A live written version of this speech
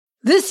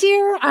This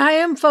year, I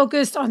am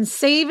focused on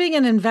saving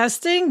and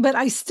investing, but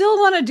I still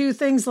want to do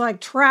things like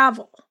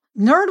travel.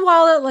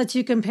 NerdWallet lets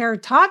you compare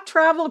top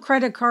travel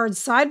credit cards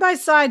side by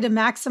side to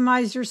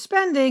maximize your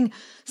spending,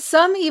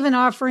 some even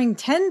offering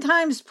 10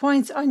 times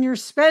points on your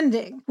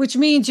spending, which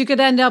means you could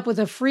end up with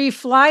a free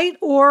flight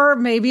or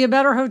maybe a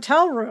better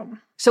hotel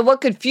room. So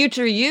what could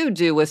future you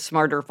do with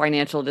smarter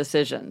financial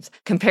decisions?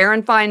 Compare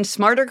and find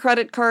smarter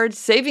credit cards,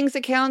 savings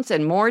accounts,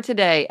 and more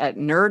today at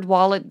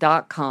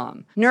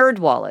nerdwallet.com.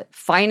 NerdWallet,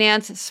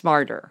 finance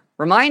smarter.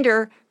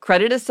 Reminder,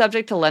 credit is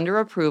subject to lender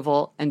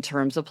approval and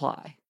terms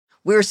apply.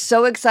 We're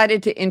so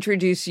excited to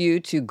introduce you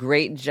to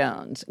Great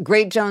Jones.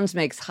 Great Jones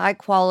makes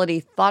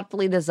high-quality,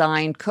 thoughtfully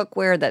designed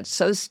cookware that's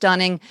so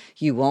stunning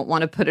you won't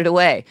want to put it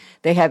away.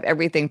 They have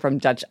everything from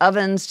Dutch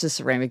ovens to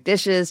ceramic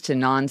dishes to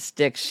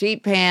non-stick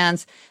sheet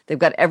pans. They've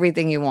got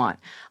everything you want.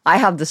 I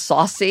have the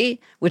Saucy,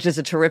 which is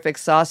a terrific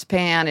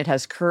saucepan. It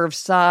has curved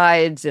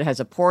sides. It has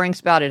a pouring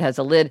spout. It has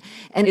a lid.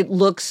 And it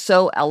looks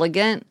so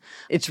elegant.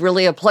 It's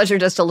really a pleasure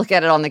just to look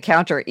at it on the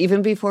counter,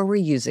 even before we're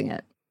using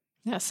it.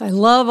 Yes, I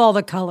love all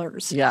the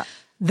colors. Yeah.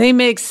 They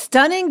make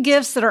stunning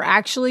gifts that are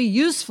actually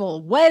useful.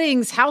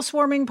 Weddings,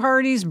 housewarming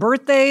parties,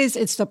 birthdays.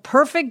 It's the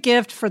perfect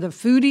gift for the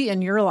foodie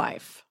in your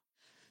life.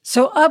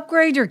 So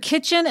upgrade your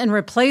kitchen and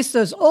replace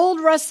those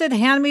old rusted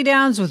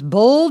hand-me-downs with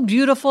bold,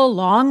 beautiful,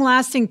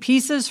 long-lasting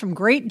pieces from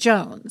Great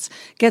Jones.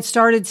 Get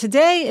started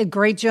today at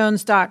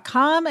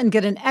greatjones.com and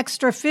get an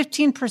extra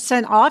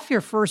 15% off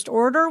your first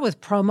order with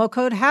promo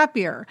code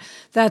HAPPIER.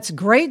 That's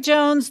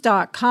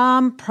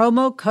greatjones.com,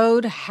 promo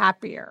code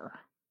HAPPIER.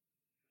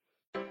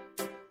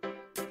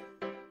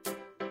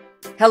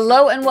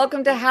 Hello and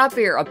welcome to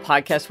Happier, a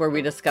podcast where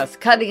we discuss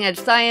cutting-edge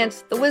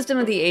science, the wisdom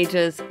of the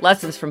ages,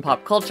 lessons from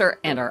pop culture,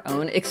 and our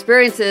own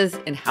experiences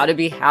in how to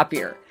be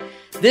happier.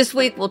 This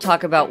week, we'll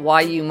talk about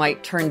why you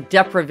might turn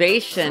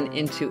deprivation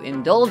into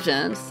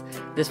indulgence.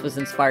 This was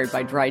inspired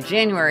by Dry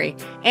January.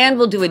 And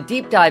we'll do a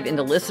deep dive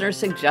into listener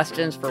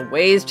suggestions for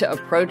ways to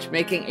approach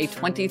making a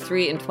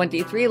 23 and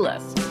 23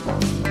 list.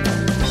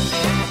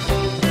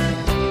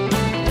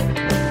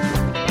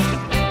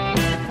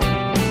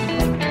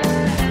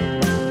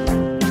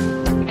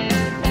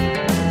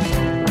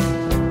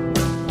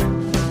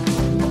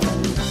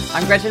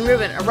 I'm Gretchen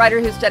Rubin, a writer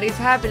who studies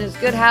happiness,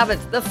 good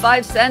habits, the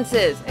five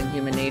senses, and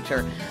human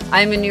nature.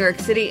 I'm in New York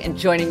City, and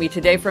joining me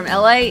today from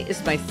LA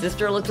is my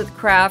sister Elizabeth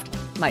Kraft,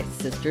 my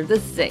sister the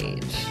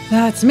Sage.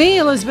 That's me,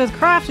 Elizabeth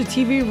Kraft, a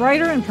TV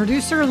writer and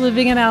producer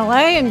living in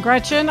LA. And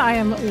Gretchen, I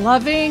am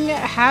loving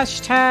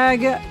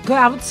hashtag go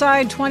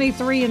outside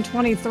 23 and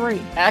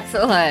 23.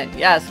 Excellent.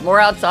 Yes, more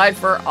outside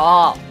for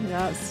all.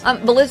 Yes.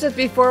 Elizabeth,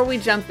 before we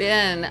jump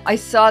in, I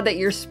saw that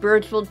your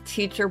spiritual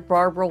teacher,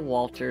 Barbara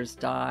Walters,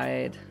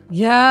 died.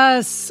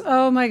 Yes.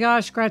 Oh my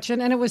gosh, Gretchen.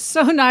 And it was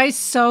so nice.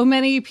 So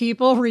many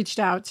people reached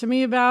out to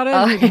me about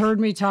it. Who'd heard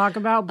me talk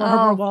about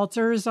Barbara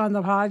Walters on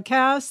the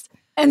podcast.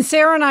 And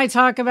Sarah and I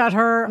talk about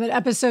her at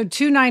episode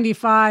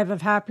 295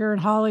 of Happier in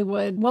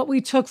Hollywood, what we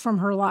took from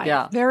her life.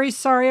 Yeah. Very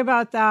sorry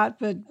about that,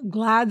 but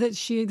glad that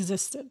she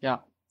existed. Yeah.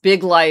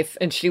 Big life.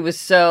 And she was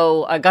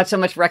so, got so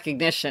much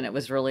recognition. It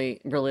was really,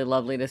 really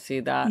lovely to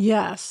see that.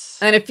 Yes.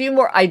 And a few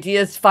more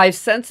ideas, five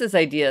senses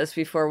ideas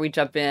before we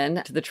jump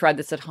in to the Try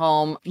This at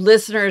Home.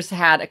 Listeners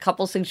had a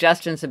couple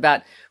suggestions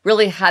about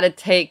really how to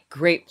take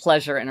great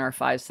pleasure in our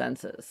five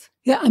senses.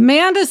 Yeah,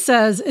 Amanda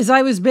says, as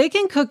I was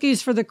baking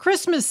cookies for the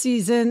Christmas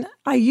season,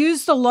 I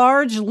used the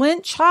large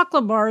Lindt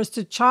chocolate bars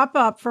to chop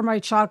up for my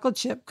chocolate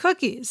chip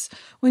cookies.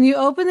 When you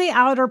open the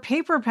outer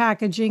paper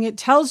packaging, it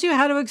tells you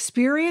how to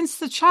experience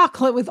the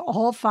chocolate with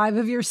all five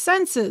of your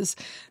senses.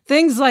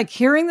 Things like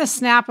hearing the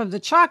snap of the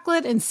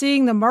chocolate and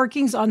seeing the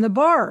markings on the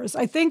bars.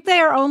 I think they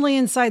are only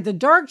inside the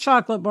dark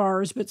chocolate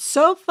bars, but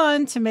so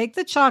fun to make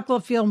the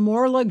chocolate feel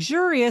more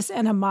luxurious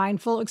and a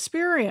mindful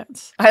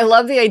experience. I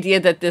love the idea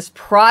that this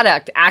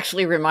product actually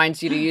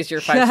reminds you to use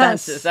your five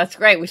senses. That's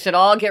great. We should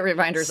all get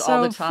reminders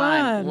all the time.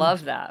 Fun.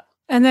 Love that.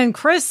 And then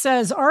Chris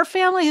says, our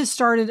family has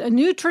started a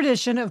new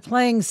tradition of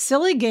playing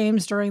silly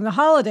games during the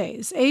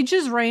holidays.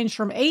 Ages range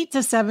from 8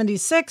 to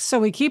 76, so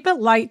we keep it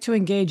light to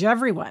engage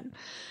everyone.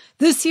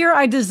 This year,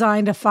 I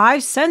designed a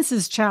five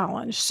senses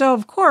challenge. So,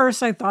 of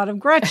course, I thought of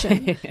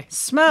Gretchen.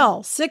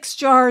 Smell, 6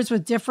 jars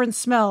with different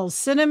smells: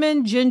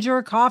 cinnamon,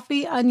 ginger,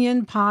 coffee,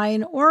 onion,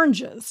 pine,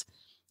 oranges.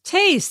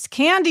 Taste,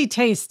 candy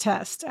taste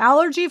test,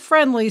 allergy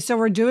friendly. So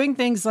we're doing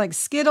things like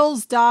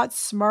Skittles, Dots,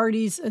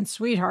 Smarties, and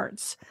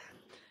Sweethearts.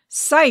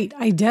 Sight,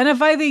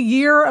 identify the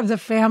year of the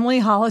family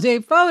holiday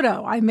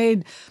photo. I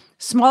made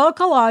small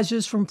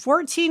collages from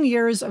 14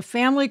 years of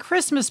family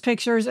Christmas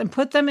pictures and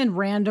put them in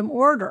random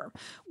order.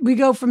 We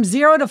go from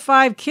 0 to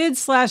 5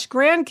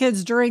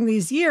 kids/grandkids during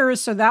these years,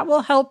 so that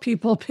will help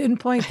people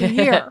pinpoint the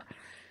year.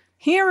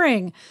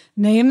 Hearing,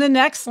 name the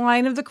next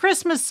line of the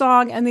Christmas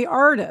song and the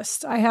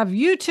artist. I have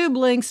YouTube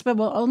links, but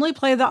will only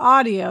play the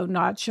audio,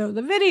 not show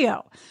the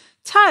video.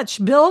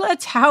 Touch, build a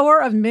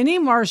tower of mini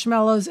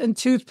marshmallows and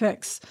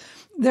toothpicks.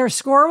 Their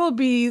score will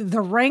be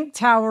the ranked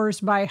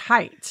towers by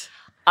height.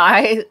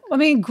 I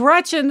mean,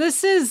 Gretchen,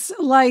 this is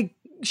like,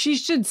 she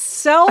should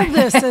sell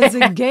this as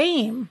a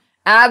game.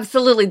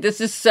 Absolutely. This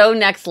is so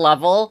next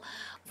level.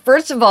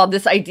 First of all,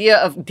 this idea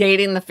of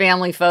dating the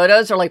family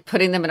photos or like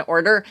putting them in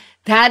order,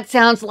 that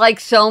sounds like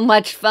so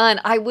much fun.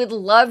 I would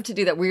love to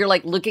do that where you're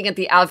like looking at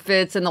the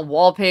outfits and the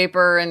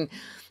wallpaper and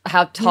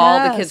how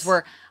tall the kids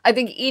were. I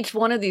think each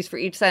one of these for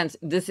each sense,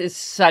 this is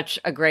such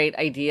a great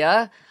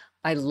idea.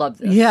 I love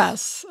this.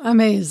 Yes.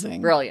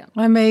 Amazing. Brilliant.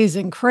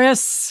 Amazing.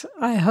 Chris,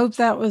 I hope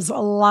that was a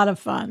lot of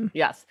fun.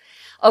 Yes.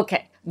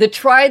 Okay. The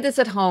try this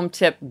at home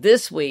tip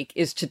this week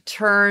is to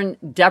turn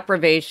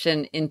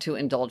deprivation into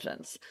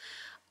indulgence.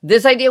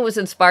 This idea was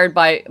inspired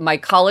by my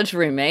college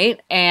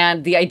roommate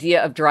and the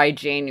idea of dry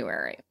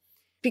January.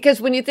 Because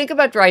when you think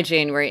about dry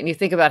January and you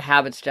think about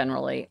habits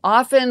generally,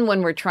 often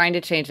when we're trying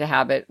to change a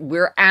habit,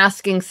 we're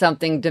asking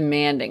something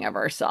demanding of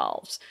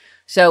ourselves.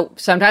 So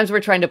sometimes we're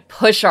trying to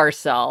push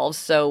ourselves.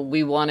 So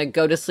we want to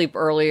go to sleep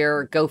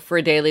earlier, go for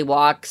a daily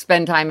walk,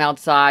 spend time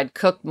outside,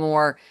 cook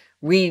more,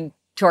 read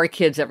to our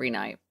kids every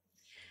night.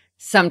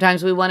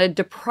 Sometimes we want to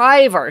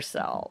deprive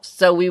ourselves.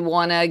 So we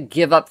want to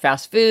give up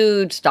fast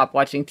food, stop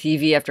watching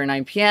TV after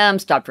 9 p.m.,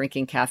 stop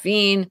drinking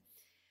caffeine.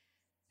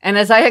 And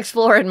as I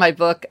explore in my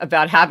book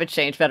about habit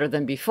change better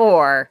than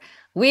before,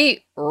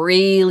 we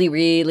really,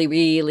 really,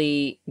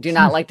 really do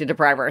not like to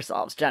deprive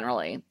ourselves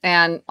generally.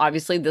 And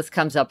obviously this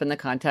comes up in the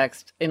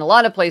context in a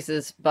lot of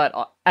places,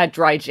 but at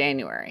dry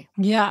January.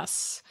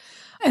 Yes.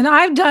 And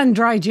I've done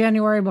dry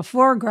January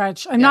before,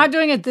 Gretch. I'm not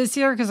doing it this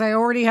year because I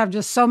already have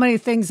just so many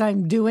things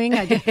I'm doing.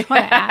 I just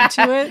want to add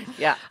to it.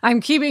 Yeah.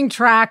 I'm keeping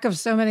track of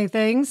so many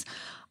things.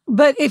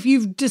 But if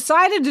you've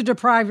decided to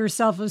deprive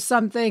yourself of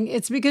something,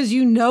 it's because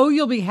you know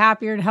you'll be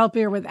happier and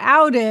healthier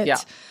without it. Yeah.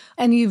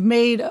 And you've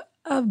made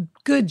a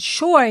good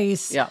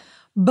choice. Yeah.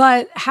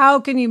 But how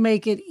can you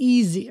make it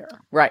easier?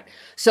 Right.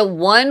 So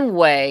one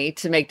way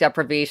to make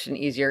deprivation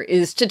easier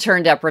is to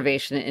turn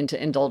deprivation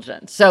into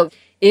indulgence. So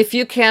if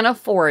you can't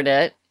afford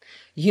it,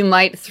 you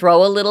might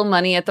throw a little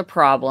money at the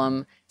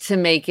problem to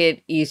make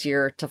it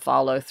easier to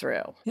follow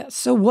through. Yeah.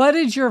 So what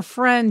did your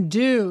friend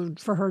do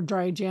for her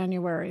dry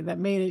January that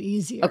made it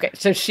easier? Okay.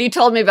 So she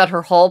told me about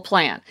her whole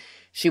plan.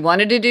 She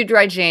wanted to do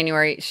dry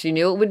January. She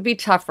knew it would be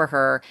tough for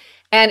her.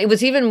 And it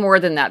was even more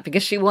than that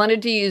because she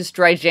wanted to use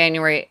dry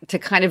January to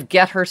kind of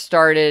get her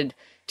started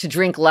to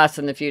drink less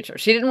in the future.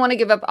 She didn't want to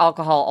give up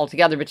alcohol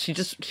altogether, but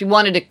she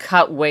wanted to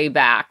cut way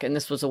back. And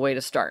this was a way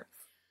to start.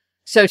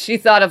 So she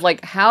thought of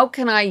like, how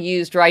can I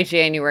use dry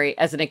January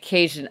as an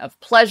occasion of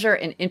pleasure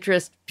and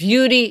interest,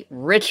 beauty,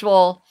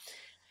 ritual?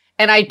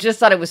 And I just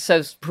thought it was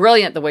so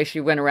brilliant the way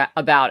she went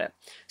about it.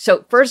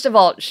 So first of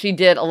all, she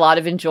did a lot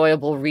of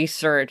enjoyable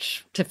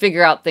research to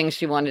figure out things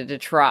she wanted to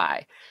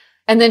try.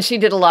 And then she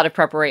did a lot of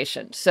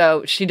preparation.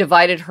 So she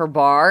divided her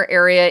bar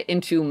area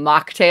into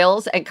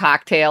mocktails and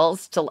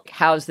cocktails to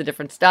house the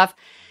different stuff.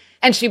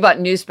 And she bought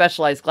new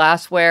specialized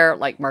glassware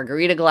like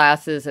margarita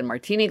glasses and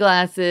martini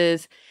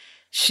glasses.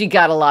 She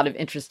got a lot of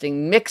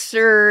interesting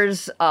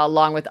mixers,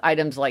 along with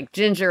items like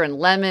ginger and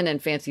lemon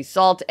and fancy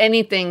salt,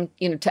 anything,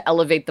 to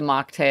elevate the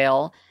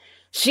mocktail.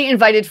 She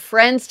invited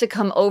friends to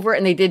come over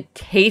and they did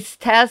taste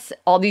tests,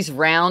 all these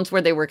rounds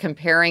where they were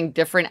comparing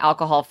different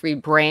alcohol-free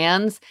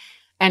brands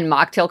and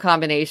mocktail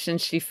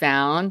combinations she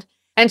found.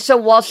 And so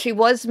while she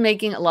was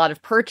making a lot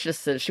of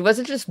purchases, she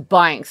wasn't just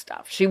buying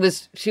stuff. She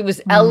was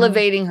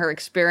elevating her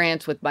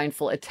experience with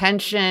mindful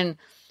attention,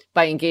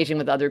 by engaging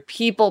with other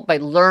people, by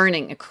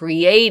learning and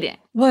creating.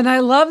 Well, and I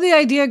love the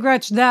idea,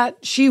 Gretch, that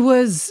she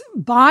was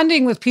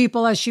bonding with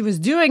people as she was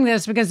doing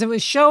this because it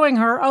was showing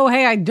her, oh,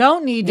 hey, I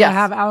don't need to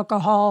have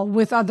alcohol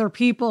with other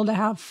people to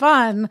have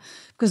fun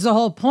because the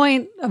whole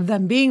point of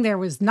them being there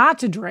was not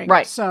to drink.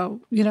 Right.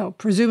 So,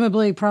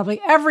 presumably, probably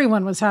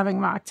everyone was having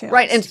mocktails.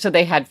 Right. And so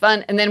they had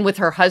fun. And then with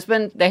her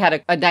husband, they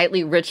had a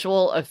nightly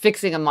ritual of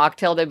fixing a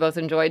mocktail they both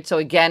enjoyed. So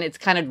again, it's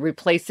kind of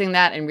replacing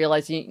that and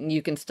realizing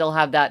you can still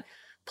have that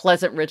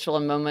pleasant ritual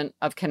and moment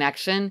of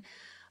connection.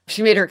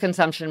 She made her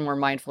consumption more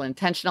mindful and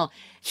intentional.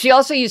 She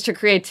also used her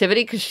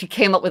creativity because she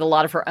came up with a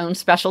lot of her own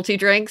specialty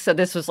drinks. So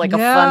this was like a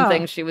fun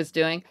thing she was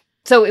doing.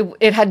 So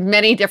it had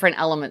many different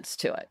elements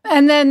to it.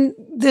 And then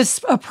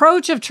this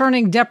approach of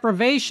turning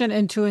deprivation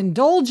into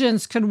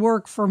indulgence could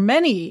work for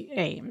many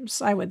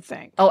aims, I would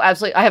think. Oh,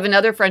 absolutely. I have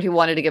another friend who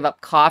wanted to give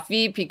up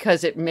coffee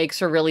because it makes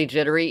her really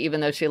jittery,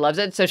 even though she loves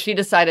it. So she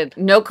decided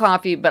no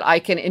coffee, but I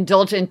can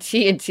indulge in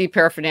tea and tea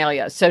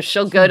paraphernalia. So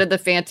she'll go to the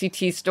fancy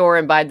tea store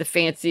and buy the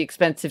fancy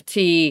expensive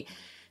tea.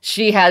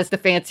 She has the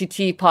fancy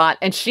teapot,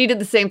 and she did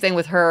the same thing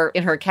with her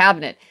in her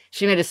cabinet.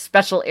 She made a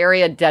special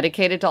area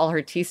dedicated to all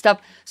her tea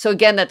stuff. So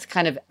again, that's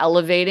kind of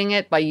elevating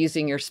it by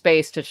using your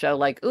space to show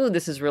like, ooh,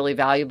 this is really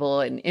valuable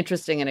and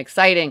interesting and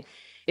exciting.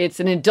 It's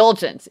an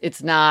indulgence.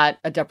 It's not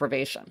a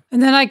deprivation. And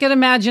then I could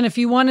imagine if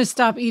you want to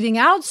stop eating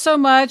out so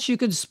much, you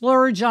could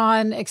splurge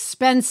on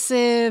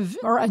expensive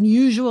or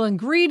unusual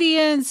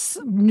ingredients,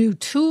 new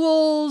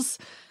tools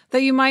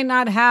that you might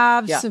not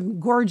have, some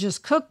gorgeous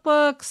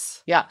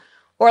cookbooks. Yeah.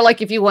 Or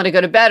like if you want to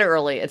go to bed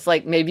early, it's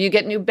like maybe you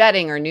get new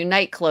bedding or new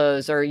night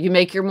clothes, or you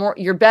make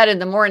your bed in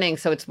the morning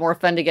so it's more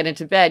fun to get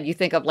into bed. You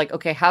think of like,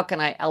 okay, how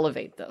can I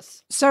elevate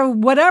this? So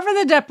whatever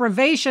the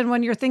deprivation,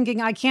 when you're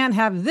thinking, I can't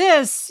have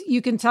this,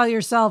 you can tell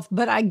yourself,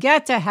 but I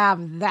get to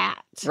have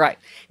that. Right.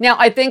 Now,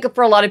 I think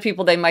for a lot of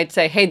people, they might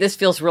say, hey, this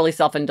feels really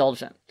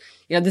self-indulgent.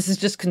 This is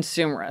just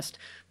consumerist.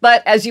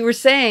 But as you were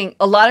saying,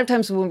 a lot of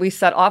times when we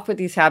set off with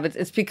these habits,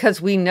 it's because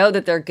we know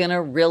that they're going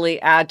to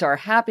really add to our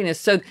happiness.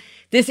 So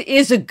this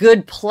is a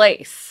good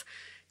place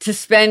to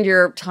spend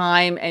your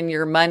time and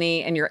your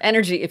money and your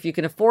energy if you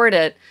can afford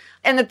it.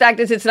 And the fact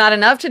is, it's not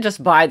enough to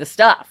just buy the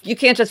stuff. You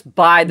can't just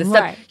buy the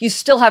stuff. You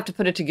still have to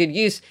put it to good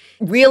use.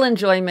 Real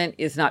enjoyment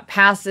is not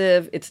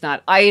passive. It's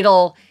not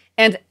idle.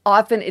 And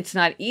often it's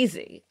not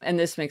easy. And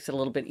this makes it a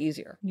little bit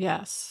easier.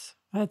 Yes.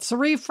 It's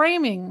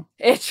reframing.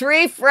 It's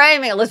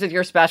reframing. Elizabeth,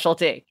 your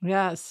specialty.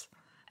 Yes.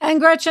 And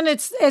Gretchen,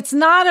 it's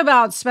not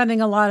about spending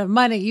a lot of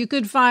money. You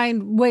could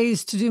find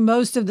ways to do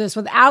most of this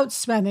without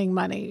spending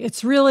money.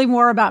 It's really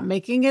more about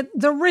making it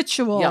the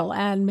ritual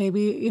and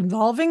maybe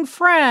involving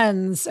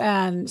friends,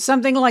 and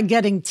something like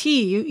getting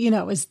tea,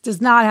 does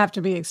not have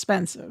to be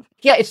expensive.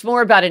 Yeah, it's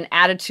more about an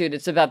attitude.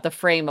 It's about the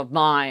frame of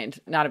mind,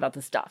 not about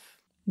the stuff.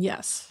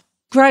 Yes.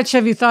 Gretchen,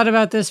 have you thought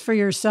about this for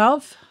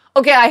yourself?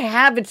 Okay, I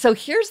haven't. So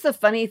here's the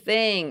funny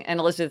thing, and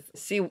Elizabeth,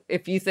 see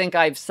if you think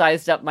I've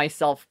sized up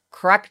myself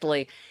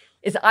correctly,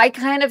 is I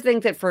kind of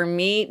think that for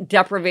me,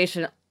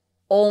 deprivation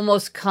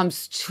almost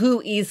comes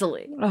too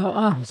easily.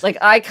 Like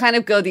I kind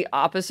of go the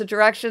opposite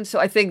direction. So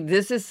I think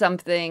this is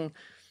something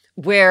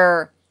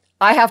where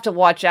I have to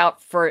watch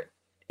out for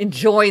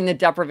enjoying the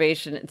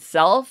deprivation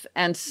itself.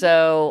 And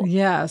so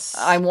yes,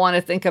 I want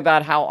to think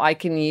about how I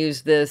can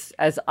use this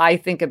as I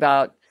think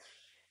about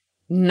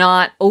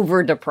not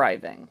over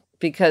depriving.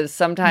 Because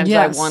sometimes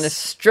I want to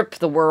strip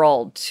the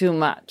world too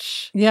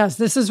much. Yes,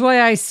 this is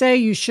why I say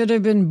you should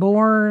have been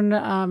born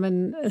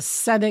an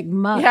ascetic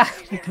monk. Yeah,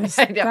 because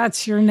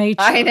that's your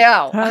nature. I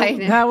know.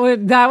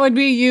 That would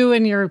be you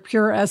in your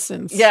pure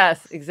essence.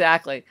 Yes,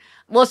 exactly.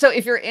 Well, so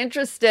if you're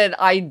interested,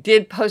 I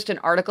did post an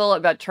article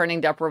about turning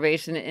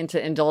deprivation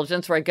into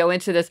indulgence where I go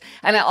into this.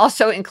 And I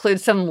also include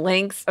some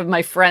links of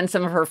my friend,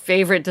 some of her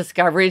favorite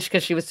discoveries,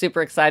 because she was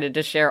super excited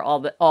to share all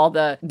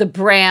the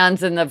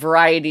brands and the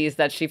varieties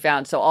that she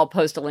found. So I'll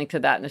post a link to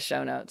that in the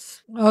show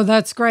notes. Oh,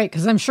 that's great.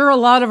 Because I'm sure a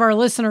lot of our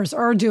listeners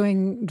are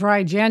doing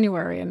dry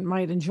January and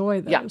might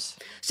enjoy those. Yeah.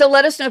 So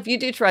let us know if you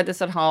do try this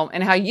at home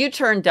and how you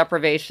turned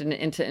deprivation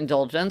into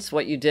indulgence,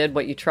 what you did,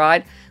 what you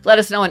tried. Let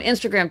us know on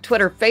Instagram,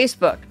 Twitter,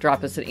 Facebook.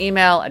 Drop us an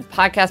email at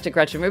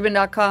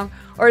podcast@GretchenRubin.com,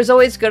 or as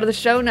always, go to the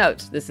show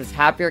notes. This is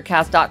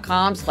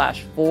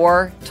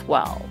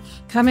happiercast.com/412.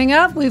 Coming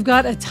up, we've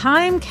got a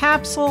time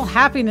capsule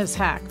happiness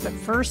hack, but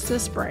first,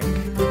 this break.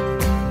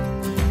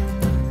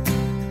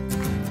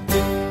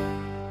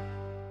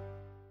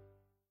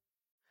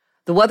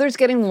 The weather's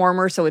getting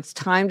warmer, so it's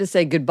time to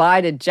say goodbye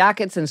to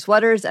jackets and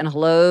sweaters and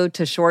hello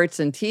to shorts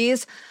and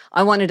tees.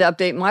 I wanted to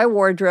update my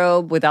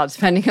wardrobe without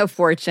spending a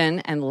fortune,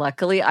 and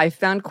luckily I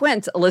found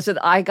Quince.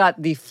 Elizabeth, I got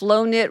the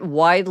flow knit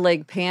wide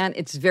leg pant.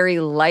 It's very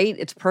light.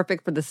 It's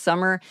perfect for the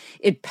summer.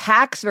 It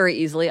packs very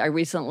easily. I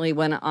recently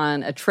went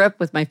on a trip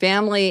with my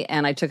family,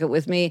 and I took it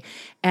with me,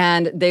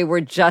 and they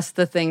were just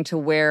the thing to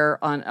wear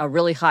on a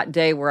really hot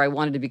day where I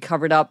wanted to be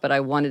covered up, but I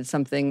wanted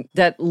something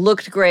that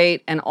looked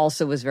great and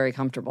also was very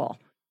comfortable.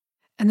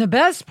 And the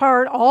best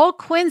part, all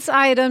Quince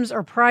items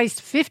are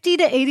priced 50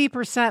 to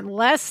 80%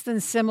 less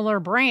than similar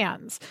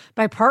brands.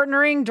 By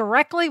partnering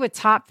directly with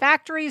top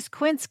factories,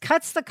 Quince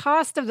cuts the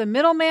cost of the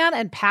middleman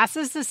and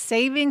passes the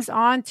savings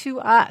on to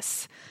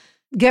us.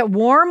 Get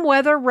warm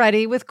weather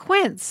ready with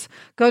Quince.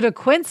 Go to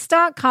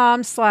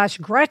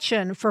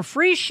quince.com/Gretchen for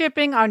free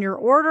shipping on your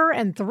order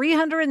and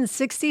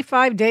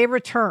 365-day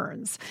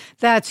returns.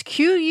 That's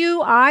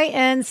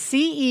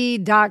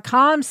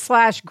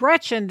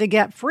QUINCE.com/Gretchen to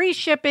get free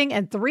shipping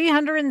and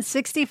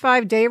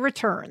 365-day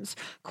returns.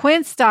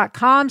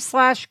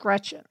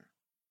 Quince.com/Gretchen.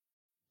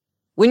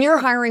 When you're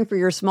hiring for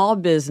your small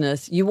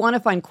business, you want to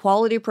find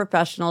quality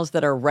professionals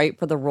that are right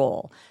for the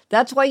role.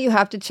 That's why you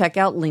have to check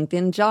out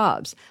LinkedIn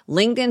Jobs.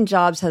 LinkedIn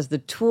Jobs has the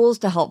tools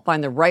to help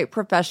find the right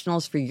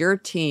professionals for your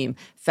team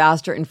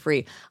faster and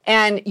free.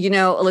 And,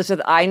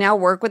 Elizabeth, I now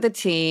work with a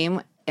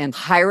team, and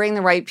hiring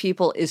the right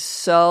people is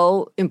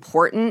so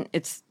important.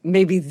 It's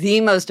maybe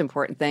the most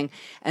important thing.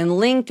 And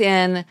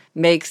LinkedIn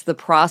makes the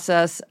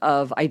process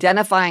of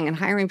identifying and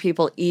hiring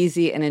people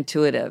easy and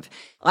intuitive.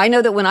 I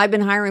know that when I've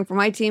been hiring for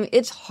my team,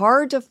 it's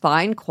hard to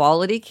find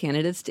quality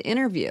candidates to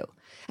interview.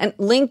 And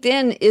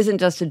LinkedIn isn't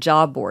just a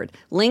job board.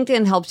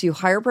 LinkedIn helps you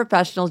hire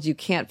professionals you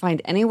can't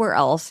find anywhere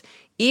else,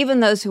 even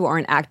those who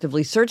aren't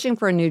actively searching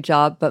for a new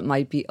job but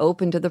might be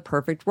open to the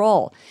perfect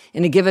role.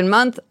 In a given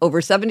month, over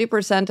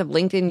 70% of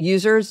LinkedIn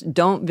users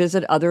don't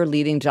visit other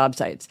leading job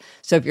sites.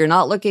 So if you're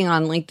not looking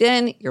on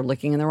LinkedIn, you're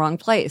looking in the wrong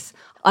place.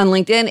 On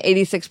LinkedIn,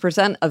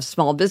 86% of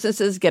small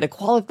businesses get a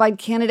qualified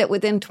candidate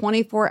within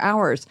 24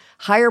 hours.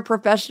 Hire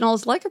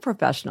professionals like a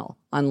professional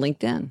on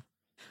LinkedIn.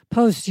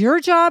 Post your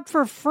job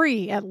for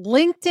free at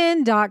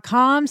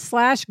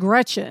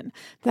linkedin.com/Gretchen.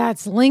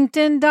 That's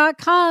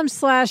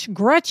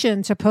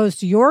linkedin.com/Gretchen to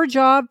post your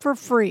job for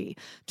free.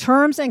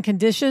 Terms and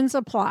conditions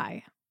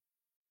apply.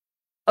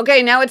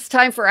 Okay, now it's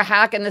time for a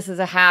hack, and this is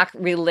a hack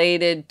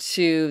related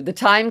to the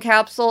time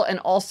capsule and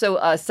also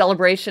a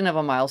celebration of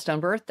a milestone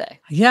birthday.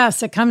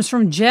 Yes, it comes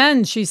from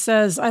Jen. She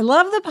says, I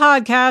love the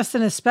podcast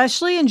and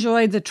especially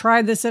enjoyed the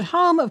Try This at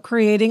Home of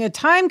creating a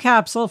time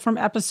capsule from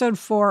episode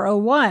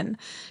 401.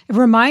 It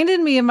reminded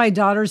me of my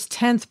daughter's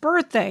 10th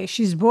birthday.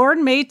 She's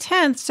born May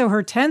 10th, so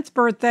her 10th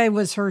birthday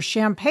was her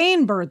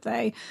champagne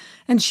birthday,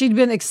 and she'd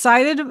been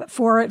excited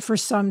for it for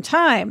some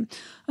time.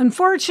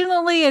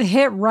 Unfortunately, it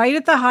hit right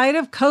at the height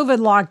of COVID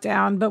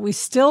lockdown, but we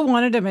still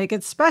wanted to make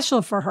it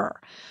special for her.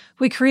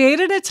 We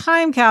created a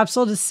time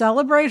capsule to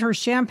celebrate her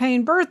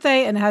champagne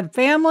birthday and had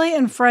family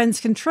and friends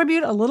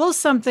contribute a little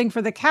something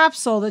for the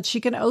capsule that she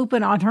can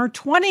open on her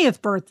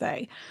 20th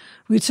birthday.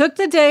 We took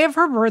the day of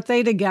her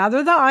birthday to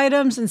gather the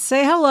items and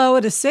say hello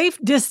at a safe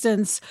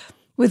distance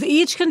with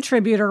each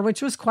contributor,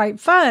 which was quite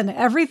fun.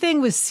 Everything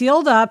was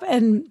sealed up,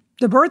 and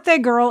the birthday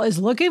girl is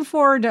looking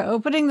forward to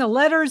opening the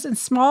letters and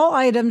small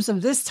items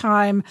of this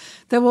time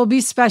that will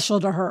be special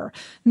to her.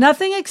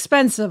 Nothing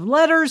expensive.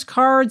 Letters,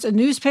 cards, a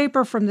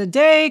newspaper from the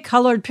day,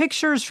 colored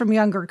pictures from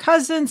younger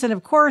cousins, and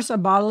of course, a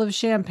bottle of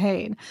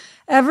champagne.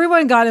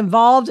 Everyone got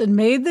involved and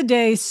made the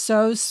day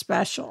so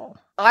special.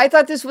 I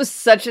thought this was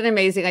such an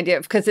amazing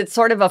idea because it's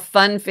sort of a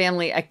fun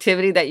family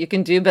activity that you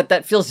can do, but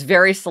that feels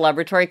very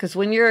celebratory because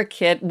when you're a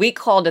kid, we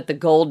called it the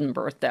golden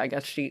birthday. I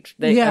guess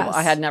Yes.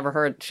 I had never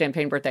heard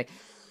champagne birthday.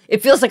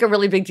 It feels like a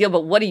really big deal,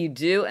 but what do you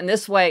do? And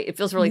this way, it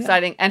feels really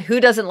exciting. And who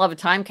doesn't love a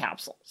time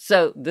capsule?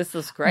 So this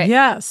is great.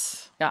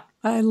 Yes. Yeah.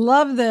 I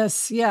love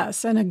this.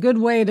 Yes. And a good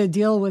way to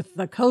deal with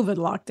the COVID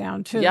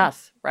lockdown, too.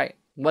 Yes. Right.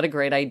 What a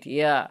great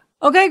idea.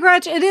 Okay,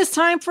 Gretch, it is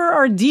time for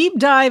our deep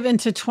dive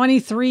into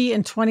 23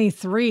 and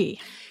 23.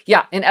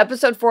 Yeah. In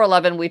episode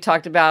 411, we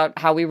talked about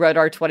how we wrote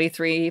our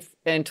 23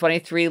 and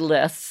 23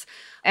 lists.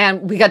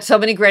 And we got so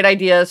many great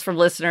ideas from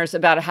listeners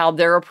about how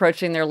they're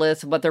approaching their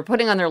list and what they're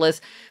putting on their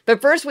list. But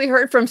first, we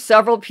heard from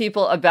several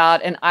people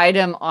about an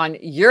item on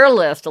your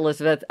list,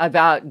 Elizabeth,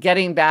 about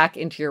getting back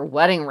into your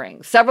wedding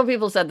ring. Several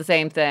people said the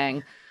same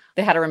thing.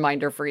 They had a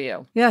reminder for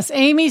you. Yes,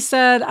 Amy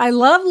said, I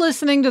love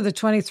listening to the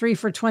 23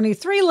 for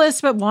 23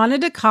 list, but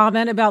wanted to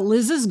comment about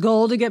Liz's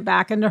goal to get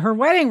back into her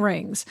wedding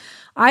rings.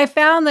 I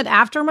found that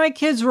after my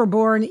kids were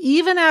born,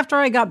 even after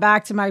I got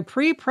back to my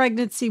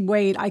pre-pregnancy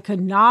weight, I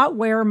could not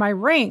wear my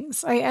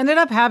rings. I ended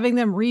up having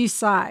them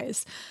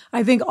resized.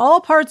 I think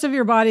all parts of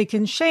your body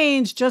can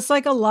change, just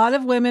like a lot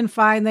of women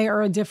find they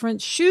are a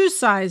different shoe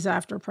size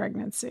after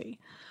pregnancy.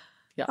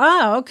 Yeah.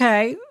 Oh,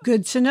 okay.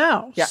 Good to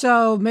know. Yeah.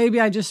 So maybe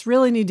I just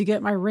really need to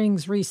get my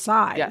rings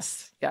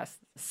resized. Yes.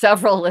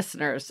 Several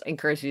listeners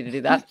encouraged you to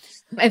do that.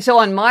 And so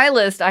on my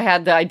list, I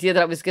had the idea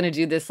that I was going to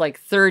do this like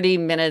 30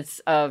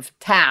 minutes of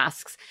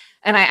tasks.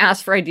 And I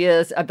asked for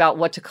ideas about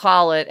what to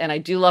call it. And I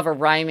do love a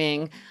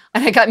rhyming.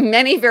 And I got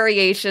many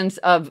variations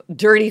of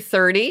Dirty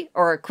 30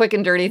 or Quick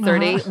and Dirty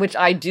 30, which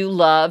I do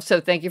love.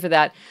 So thank you for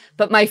that.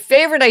 But my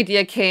favorite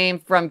idea came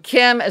from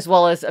Kim, as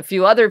well as a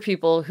few other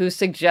people who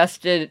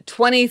suggested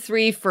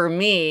 23 for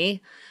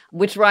me,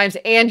 which rhymes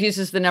and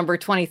uses the number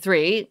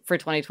 23 for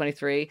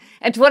 2023.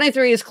 And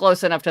 23 is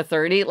close enough to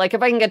 30. Like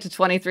if I can get to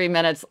 23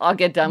 minutes, I'll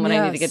get done when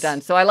I need to get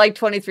done. So I like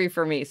 23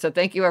 for me. So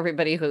thank you,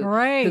 everybody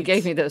who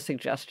gave me those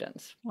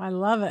suggestions. I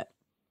love it.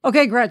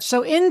 Okay, Gretch,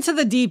 so into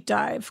the deep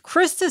dive.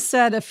 Krista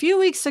said, a few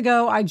weeks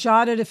ago, I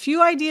jotted a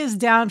few ideas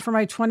down for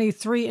my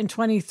 23 and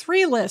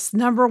 23 list.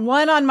 Number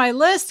 1 on my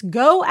list,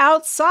 go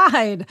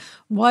outside.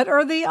 What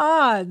are the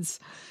odds?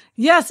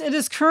 Yes, it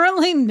is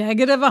currently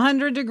negative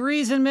 100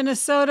 degrees in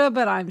Minnesota,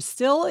 but I'm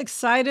still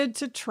excited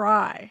to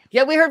try.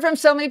 Yeah, we heard from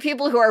so many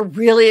people who are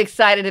really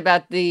excited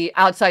about the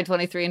Outside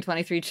 23 and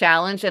 23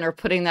 challenge and are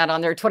putting that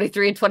on their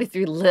 23 and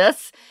 23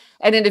 lists.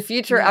 And in the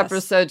future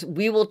episodes,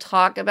 we will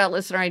talk about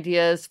listener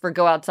ideas for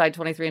Go Outside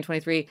 23 and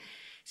 23.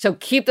 So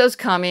keep those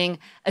coming,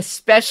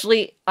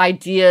 especially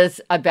ideas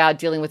about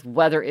dealing with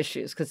weather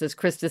issues. Because as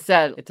Krista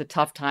said, it's a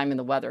tough time in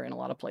the weather in a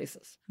lot of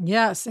places.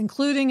 Yes,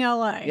 including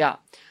LA. Yeah.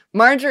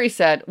 Marjorie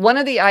said, one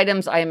of the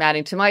items I am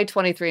adding to my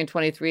 23 and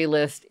 23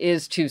 list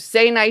is to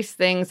say nice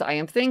things I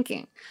am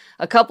thinking.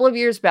 A couple of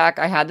years back,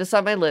 I had this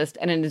on my list,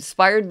 and it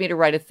inspired me to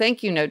write a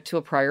thank you note to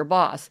a prior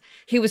boss.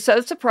 He was so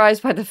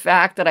surprised by the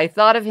fact that I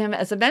thought of him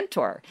as a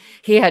mentor.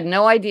 He had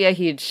no idea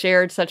he had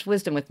shared such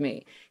wisdom with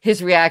me.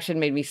 His reaction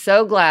made me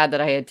so glad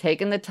that I had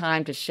taken the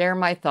time to share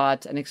my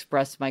thoughts and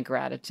express my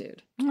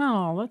gratitude.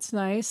 Oh, that's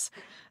nice.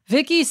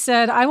 Vicky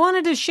said, I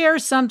wanted to share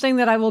something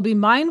that I will be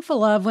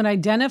mindful of when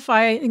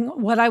identifying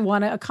what I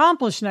want to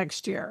accomplish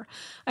next year.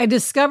 I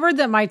discovered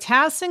that my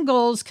tasks and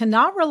goals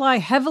cannot rely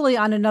heavily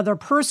on another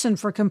person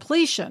for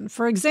completion.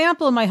 For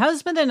example, my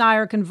husband and I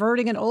are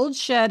converting an old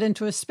shed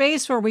into a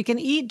space where we can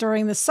eat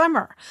during the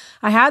summer.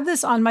 I had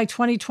this on my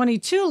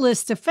 2022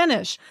 list to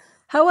finish.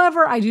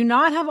 However, I do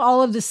not have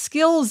all of the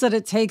skills that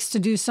it takes to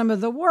do some of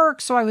the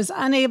work, so I was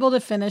unable to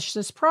finish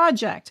this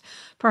project.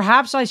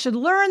 Perhaps I should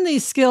learn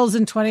these skills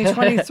in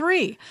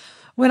 2023.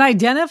 When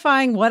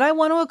identifying what I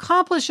want to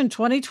accomplish in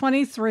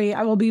 2023,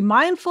 I will be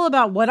mindful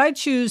about what I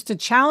choose to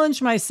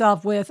challenge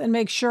myself with and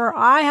make sure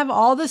I have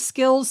all the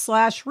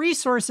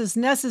skills/resources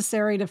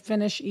necessary to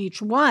finish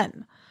each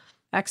one.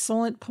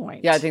 Excellent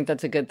point. Yeah, I think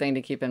that's a good thing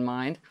to keep in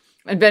mind.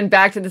 And then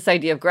back to this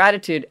idea of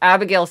gratitude,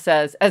 Abigail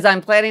says, as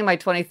I'm planning my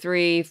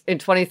 23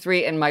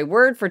 and my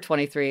word for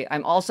 23,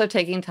 I'm also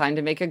taking time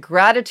to make a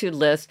gratitude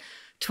list,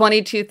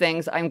 22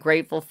 things I'm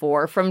grateful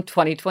for from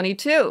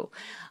 2022.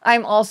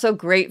 I'm also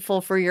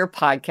grateful for your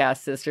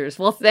podcast, sisters.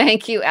 Well,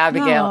 thank you,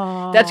 Abigail.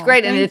 Aww, that's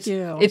great. And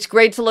it's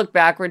great to look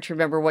backward to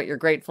remember what you're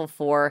grateful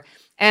for.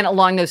 And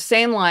along those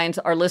same lines,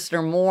 our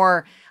listener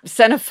Moore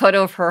sent a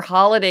photo of her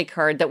holiday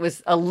card that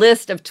was a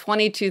list of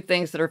 22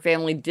 things that her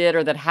family did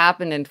or that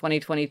happened in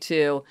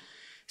 2022.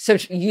 So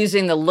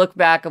using the look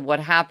back of what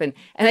happened.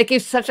 And it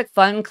gives such a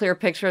fun, clear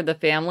picture of the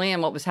family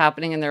and what was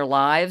happening in their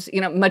lives.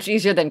 You know, much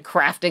easier than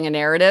crafting a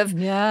narrative.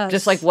 Yes.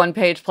 Just like one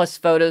page plus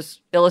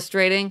photos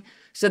illustrating.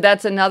 So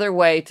that's another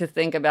way to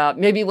think about,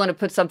 maybe you want to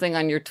put something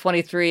on your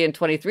 23 and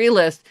 23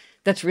 list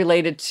that's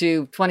related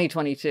to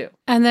 2022.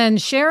 And then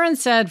Sharon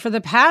said, for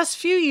the past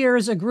few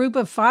years, a group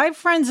of 5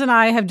 friends and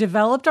I have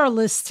developed our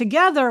lists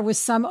together with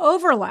some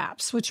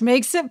overlaps, which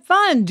makes it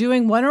fun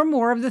doing one or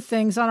more of the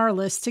things on our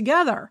list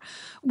together.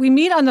 We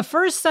meet on the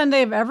first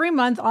Sunday of every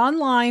month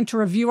online to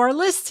review our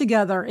list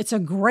together. It's a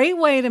great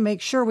way to make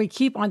sure we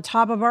keep on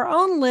top of our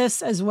own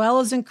lists as well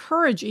as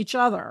encourage each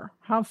other.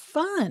 How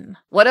fun.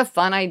 What a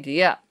fun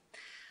idea.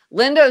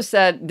 Lindo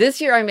said,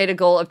 this year I made a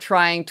goal of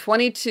trying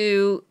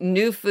 22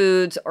 new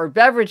foods or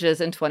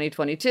beverages in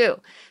 2022.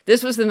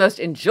 This was the most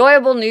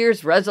enjoyable New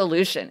Year's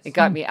resolution. It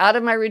got me out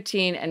of my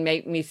routine and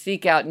made me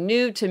seek out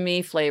new to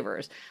me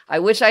flavors. I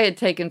wish I had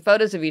taken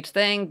photos of each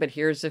thing, but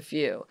here's a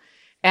few.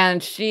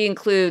 And she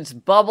includes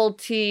bubble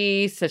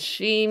tea,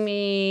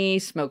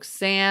 sashimi, smoked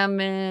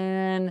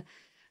salmon,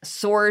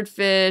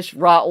 swordfish,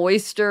 raw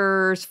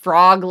oysters,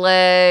 frog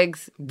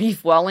legs,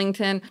 beef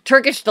Wellington,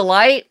 Turkish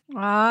delight.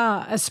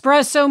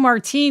 Espresso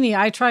martini.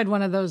 I tried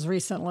one of those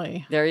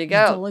recently. There you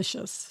go.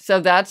 Delicious. So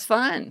that's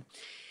fun.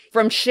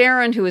 From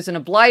Sharon, who is an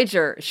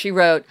obliger, she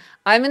wrote,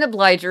 I'm an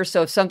obliger,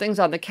 so if something's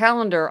on the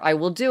calendar, I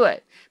will do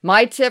it.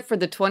 My tip for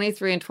the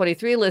 23 and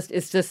 23 list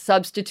is to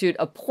substitute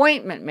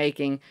appointment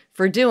making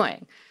for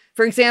doing.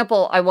 For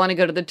example, I want to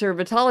go to the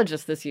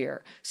dermatologist this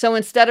year. So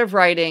instead of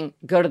writing,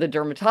 go to the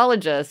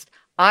dermatologist,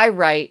 I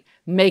write,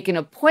 make an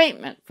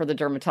appointment for the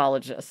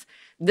dermatologist.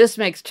 This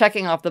makes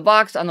checking off the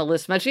box on the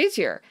list much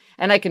easier.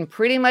 And I can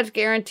pretty much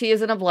guarantee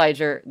as an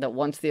obliger that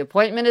once the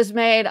appointment is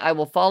made, I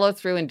will follow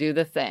through and do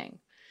the thing.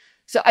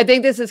 So I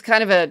think this is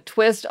kind of a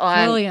twist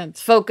on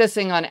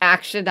focusing on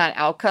action, not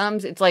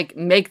outcomes. It's like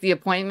make the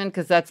appointment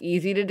because that's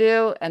easy to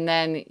do. And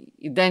then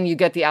you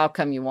get the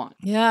outcome you want.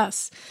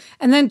 Yes.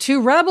 And then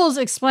 2 rebels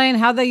explain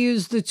how they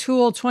use the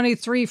tool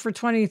 23 for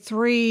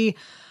 23.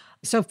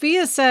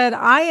 Sophia said,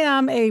 I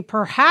am a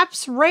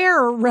perhaps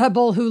rare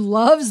rebel who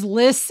loves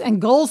lists and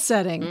goal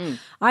setting.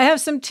 I have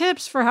some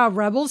tips for how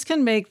rebels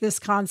can make this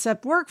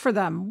concept work for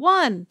them.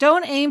 1,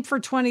 don't aim for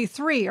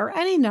 23 or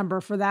any number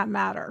for that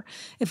matter.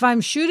 If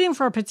I'm shooting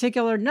for a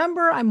particular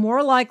number, I'm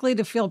more likely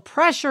to feel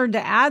pressured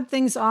to add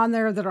things on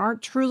there that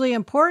aren't truly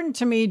important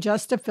to me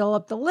just to fill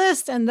up the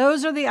list. And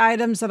those are the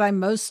items that I'm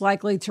most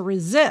likely to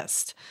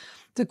resist.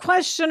 The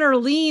questioner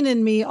lean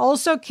in me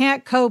also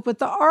can't cope with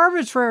the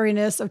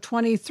arbitrariness of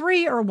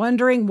 23 or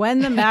wondering when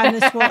the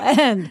madness will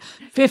end.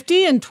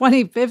 50 in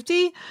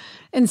 2050?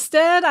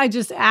 Instead, I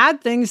just add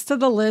things to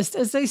the list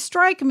as they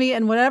strike me,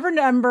 and whatever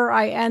number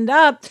I end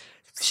up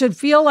should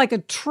feel like a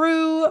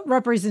true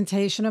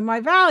representation of my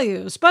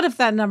values. But if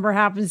that number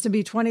happens to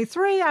be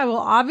 23, I will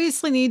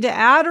obviously need to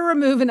add or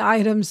remove an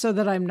item so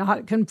that I'm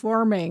not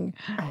conforming.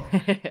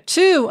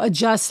 2,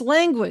 adjust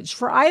language.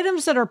 For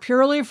items that are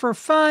purely for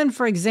fun,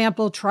 for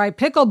example, try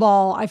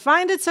pickleball, I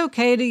find it's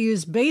okay to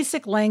use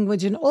basic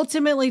language and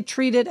ultimately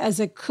treat it as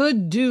a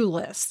could-do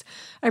list.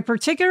 I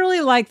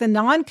particularly like the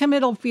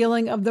non-committal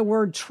feeling of the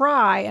word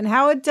try and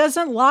how it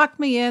doesn't lock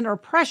me in or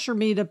pressure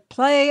me to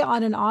play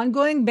on an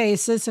ongoing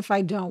basis if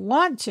I don't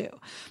want to.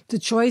 The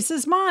choice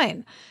is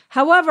mine.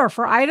 However,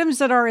 for items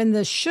that are in the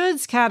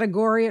shoulds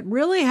category, it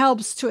really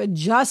helps to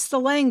adjust the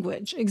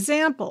language.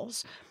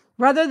 Examples.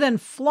 Rather than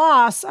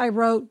floss, I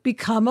wrote,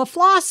 become a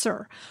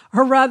flosser.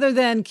 Or rather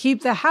than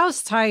keep the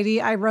house tidy,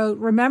 I wrote,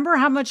 remember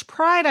how much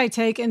pride I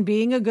take in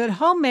being a good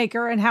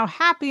homemaker and how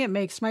happy it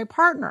makes my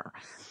partner.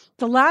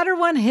 The latter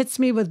one hits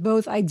me with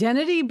both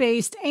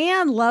identity-based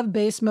and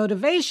love-based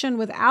motivation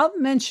without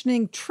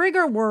mentioning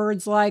trigger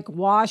words like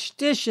wash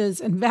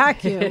dishes and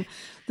vacuum,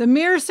 the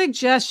mere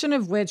suggestion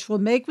of which will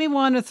make me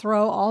want to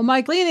throw all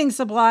my cleaning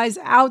supplies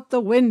out the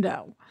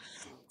window.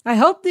 I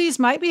hope these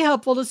might be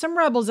helpful to some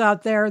rebels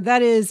out there.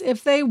 That is,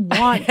 if they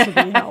want to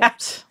be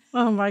helped.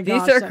 Oh my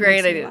gosh. These are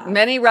great ideas.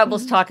 Many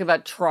rebels talk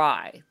about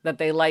try, that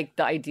they like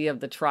the idea of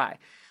the try.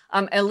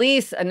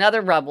 Elise,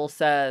 another rebel,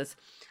 says,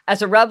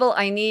 As a rebel,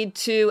 I need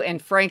to,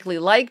 and frankly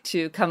like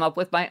to, come up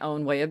with my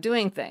own way of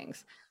doing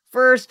things.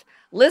 First,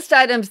 list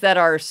items that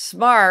are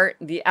SMART,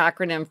 the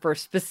acronym for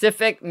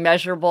specific,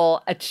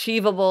 measurable,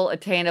 achievable,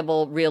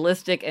 attainable,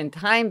 realistic, and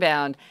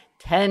time-bound,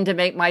 tend to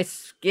make my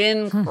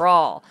skin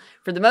crawl.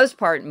 For the most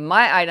part,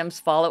 my items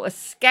follow a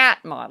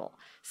SCAT model,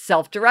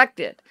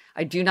 self-directed.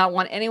 I do not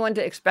want anyone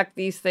to expect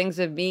these things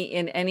of me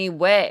in any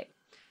way.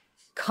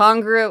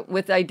 Congruent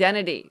with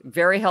identity,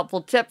 very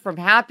helpful tip from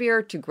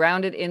Happier to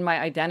grounded in my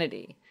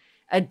identity.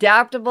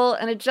 Adaptable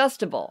and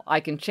adjustable, I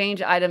can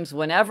change items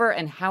whenever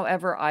and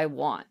however I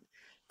want.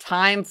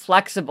 Time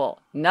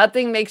flexible,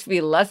 nothing makes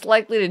me less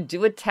likely to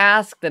do a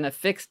task than a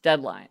fixed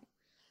deadline.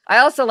 I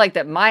also like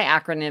that my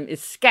acronym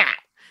is SCAT,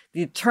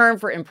 the term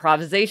for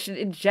improvisation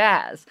in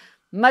jazz.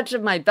 Much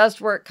of my best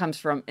work comes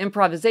from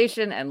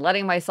improvisation and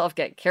letting myself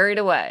get carried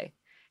away.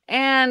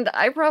 And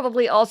I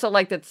probably also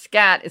like that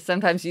SCAT is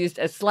sometimes used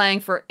as slang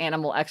for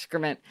animal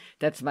excrement.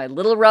 That's my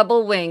little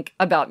rebel wink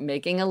about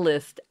making a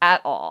list at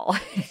all.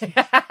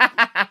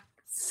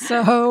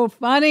 So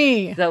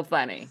funny. So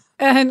funny.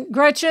 And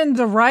Gretchen,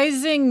 the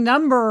rising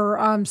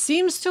number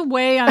seems to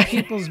weigh on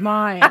people's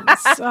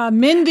minds.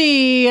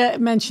 Mindy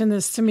mentioned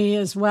this to me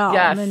as well.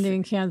 Yes. Mindy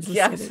in Kansas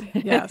City.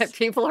 Yes.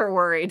 People are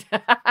worried.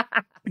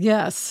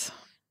 Yes.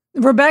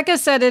 Rebecca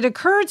said, it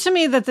occurred to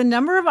me that the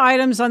number of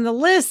items on the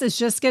list is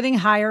just getting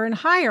higher and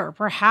higher.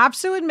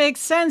 Perhaps it would make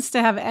sense to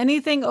have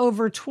anything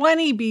over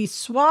 20 be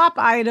swap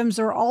items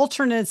or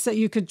alternates that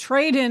you could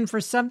trade in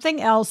for something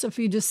else if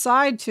you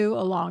decide to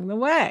along the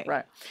way.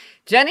 Right.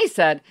 Jenny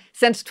said,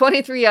 since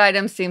 23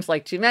 items seems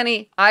like too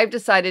many, I've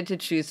decided to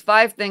choose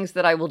 5 things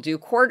that I will do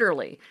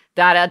quarterly.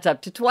 That adds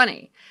up to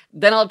 20.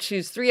 Then I'll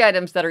choose 3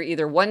 items that are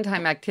either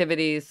one-time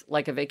activities,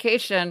 like a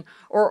vacation,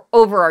 or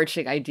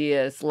overarching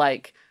ideas,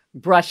 like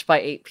brush by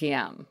 8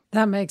 p.m.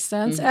 That makes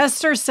sense. Mm-hmm.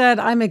 Esther said,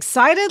 I'm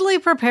excitedly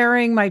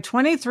preparing my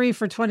 23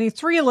 for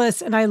 23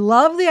 list, and I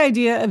love the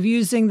idea of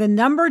using the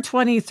number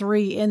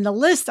 23 in the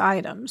list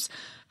items.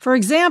 For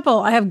example,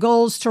 I have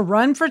goals to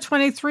run for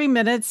 23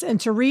 minutes and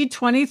to read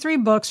 23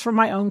 books from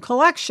my own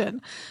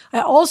collection.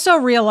 I also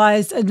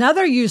realized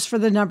another use for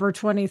the number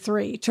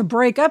 23, to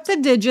break up the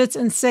digits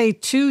and say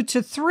 2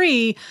 to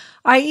 3,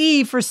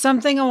 i.e. for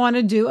something I want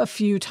to do a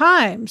few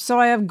times. So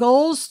I have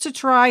goals to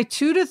try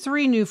 2 to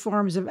 3 new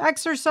forms of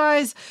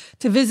exercise,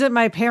 to visit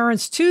my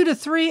parents 2 to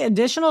 3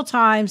 additional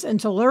times,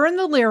 and to learn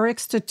the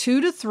lyrics to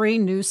 2 to 3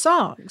 new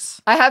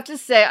songs. I have to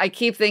say, I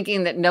keep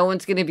thinking that no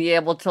one's going to be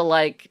able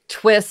to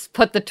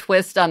put the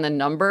twist on the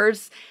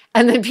numbers,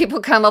 and then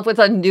people come up with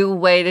a new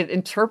way to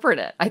interpret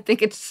it. I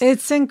think it's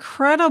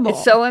incredible.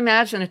 It's so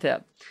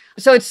imaginative.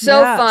 So it's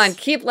so fun.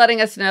 Keep letting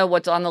us know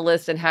what's on the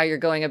list and how you're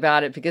going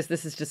about it, because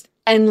this is just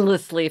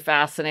endlessly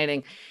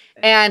fascinating.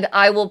 And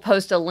I will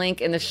post a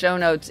link in the show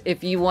notes.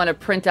 If you want to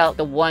print out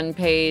the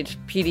 1-page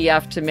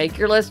PDF to make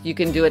your list, you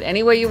can do it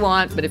any way you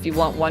want. But if you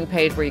want 1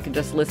 page where you can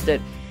just list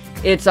it,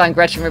 it's on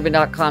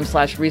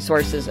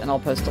GretchenRubin.com/resources, and I'll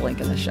post a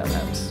link in the show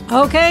notes.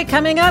 Okay,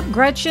 coming up,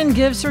 Gretchen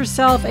gives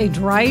herself a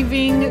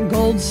driving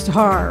gold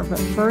star. But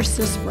first,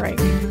 this break.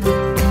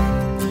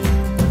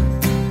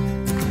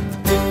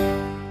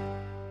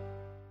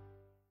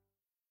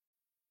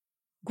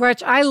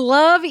 Gretch, I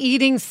love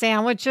eating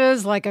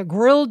sandwiches, like a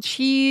grilled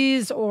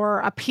cheese or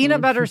a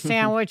peanut butter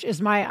sandwich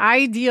is my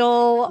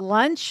ideal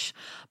lunch,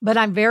 but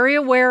I'm very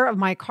aware of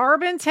my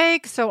carb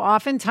intake, so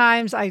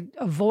oftentimes I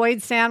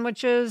avoid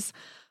sandwiches.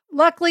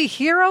 Luckily,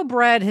 Hero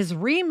Bread has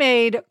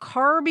remade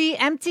carby,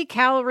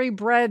 empty-calorie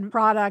bread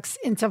products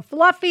into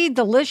fluffy,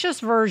 delicious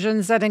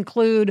versions that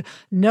include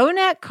no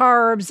net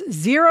carbs,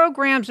 0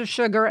 grams of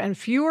sugar, and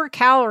fewer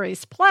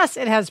calories. Plus,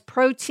 it has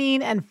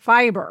protein and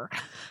fiber.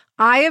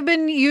 I have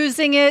been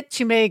using it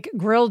to make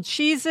grilled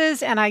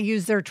cheeses, and I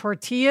use their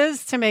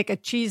tortillas to make a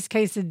cheese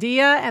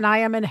quesadilla, and I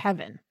am in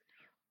heaven.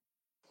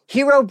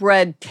 Hero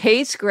Bread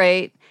tastes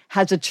great,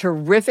 has a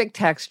terrific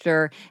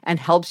texture, and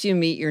helps you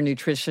meet your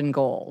nutrition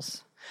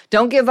goals.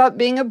 Don't give up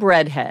being a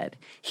breadhead.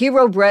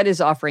 Hero Bread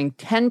is offering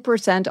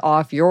 10%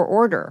 off your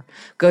order.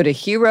 Go to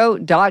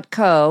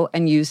hero.co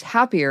and use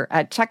Happier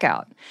at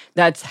checkout.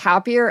 That's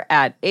Happier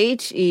at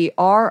HERO.co.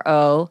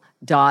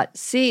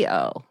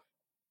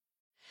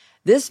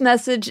 This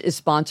message is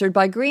sponsored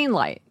by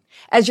Greenlight.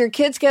 As your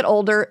kids get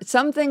older,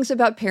 some things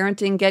about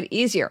parenting get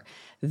easier.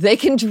 They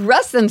can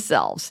dress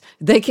themselves.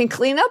 They can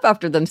clean up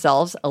after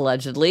themselves,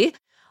 allegedly.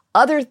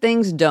 Other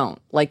things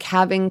don't, like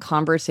having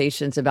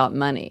conversations about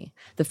money.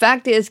 The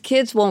fact is,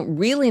 kids won't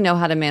really know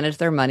how to manage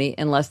their money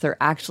unless they're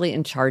actually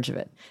in charge of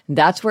it.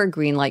 That's where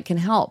Greenlight can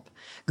help.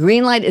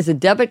 Greenlight is a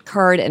debit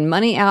card and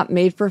money app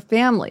made for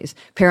families.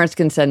 Parents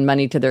can send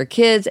money to their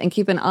kids and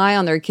keep an eye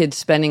on their kids'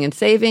 spending and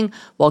saving,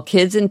 while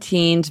kids and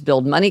teens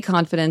build money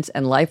confidence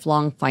and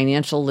lifelong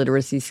financial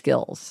literacy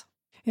skills.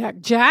 Yeah,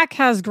 Jack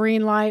has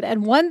Greenlight,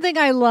 and one thing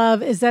I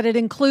love is that it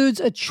includes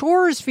a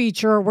chores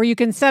feature where you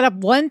can set up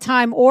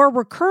one-time or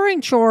recurring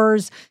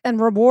chores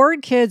and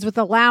reward kids with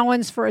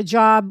allowance for a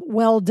job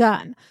well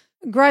done.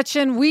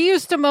 Gretchen, we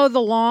used to mow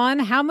the lawn.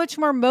 How much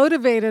more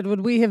motivated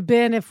would we have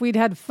been if we'd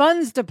had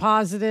funds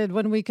deposited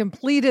when we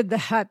completed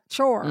that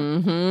chore?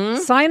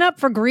 Sign up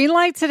for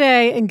Greenlight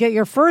today and get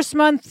your first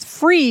month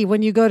free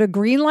when you go to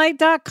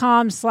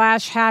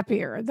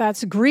greenlight.com/happier.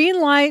 That's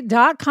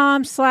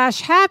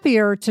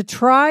greenlight.com/happier to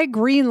try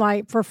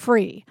Greenlight for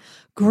free.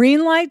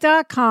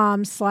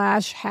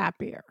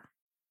 greenlight.com/happier.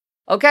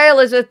 Okay,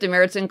 Elizabeth,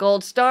 demerits and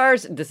gold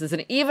stars. This is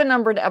an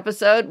even-numbered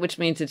episode, which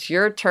means it's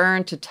your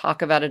turn to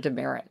talk about a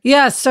demerit.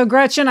 Yes. So,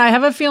 Gretchen, I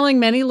have a feeling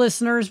many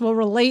listeners will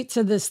relate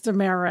to this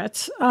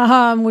demerit.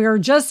 We are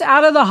just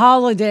out of the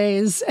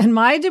holidays, and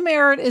my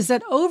demerit is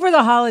that over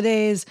the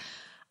holidays,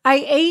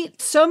 I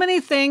ate so many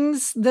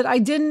things that I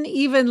didn't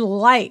even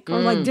like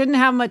or didn't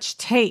have much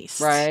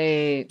taste.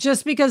 Right.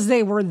 Just because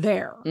they were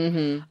there.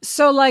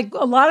 So like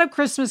a lot of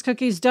Christmas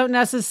cookies don't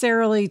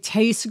necessarily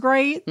taste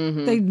great.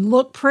 They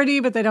look pretty,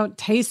 but they don't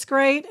taste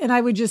great. And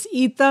I would just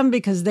eat them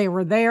because they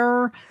were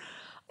there.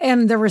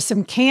 And there were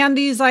some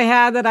candies I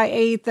had that I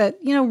ate that,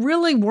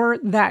 really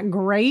weren't that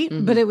great,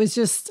 but it was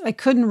just, I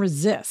couldn't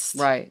resist.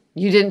 Right.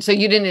 You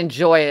didn't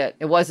enjoy it.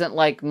 It wasn't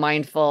like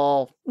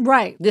mindful.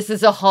 Right. This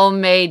is a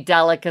homemade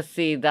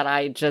delicacy that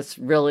I just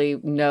really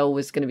know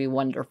was going to be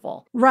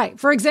wonderful. Right.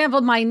 For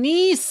example, my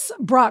niece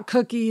brought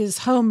cookies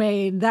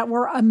homemade that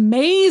were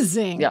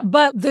amazing. Yeah.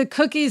 But the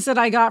cookies that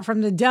I got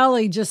from the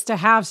deli just to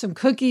have some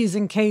cookies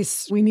in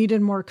case we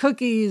needed more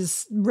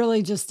cookies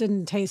really just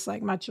didn't taste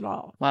like much at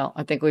all. Well,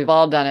 I think we've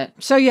all done it.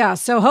 So yeah.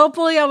 So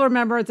hopefully I'll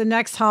remember at the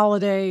next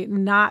holiday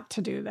not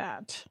to do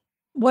that.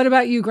 What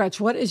about you, Gretch?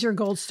 What is your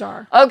gold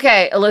star?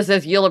 Okay,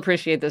 Elizabeth, you'll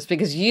appreciate this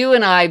because you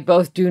and I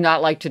both do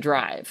not like to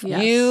drive.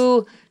 Yes.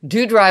 You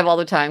do drive all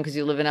the time because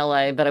you live in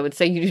LA, but I would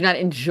say you do not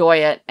enjoy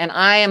it. And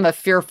I am a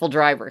fearful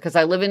driver because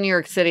I live in New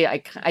York City.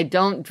 I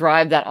don't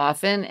drive that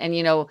often.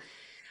 And,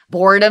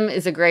 boredom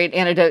is a great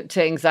antidote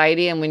to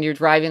anxiety. And when you're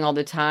driving all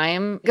the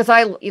time, because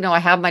I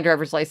have my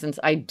driver's license,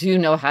 I do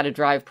know how to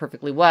drive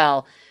perfectly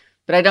well.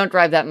 But I don't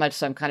drive that much,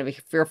 so I'm kind of a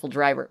fearful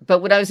driver. But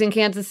when I was in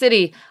Kansas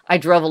City, I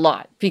drove a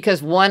lot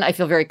because, one, I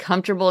feel very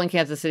comfortable in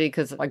Kansas City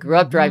because I grew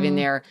up driving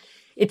there.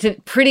 It's a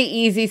pretty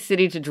easy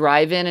city to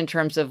drive in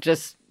terms of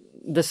just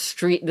the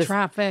street, the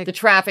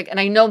traffic. And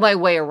I know my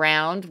way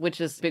around,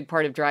 which is a big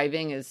part of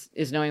driving is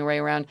knowing your way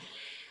around.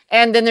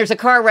 And then there's a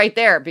car right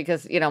there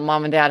because,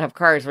 mom and dad have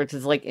cars, which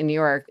is like in New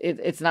York.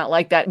 It's not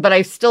like that. But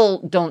I still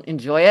don't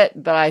enjoy it.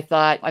 But I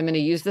thought I'm going to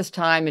use this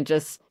time and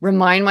just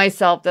remind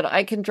myself that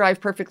I can drive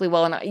perfectly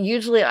well. And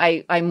usually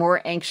I'm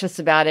more anxious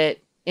about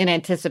it in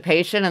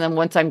anticipation. And then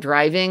once I'm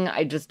driving,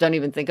 I just don't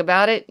even think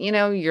about it.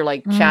 You're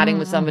like chatting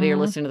with somebody or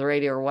listening to the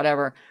radio or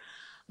whatever.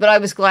 But I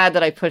was glad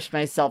that I pushed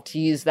myself to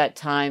use that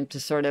time to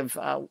sort of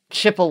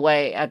chip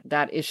away at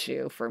that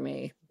issue for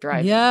me.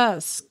 Driving.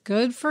 Yes,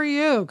 good for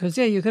you. Because,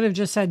 you could have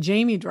just had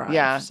Jamie drive.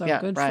 Yeah, so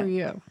good right. for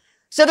you.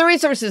 So the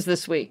resources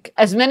this week.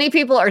 As many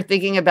people are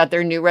thinking about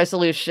their new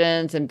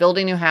resolutions and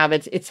building new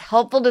habits, it's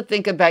helpful to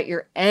think about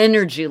your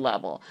energy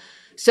level.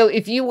 So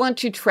if you want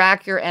to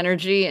track your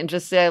energy and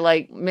just say,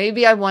 like,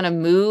 maybe I want to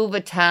move a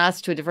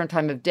task to a different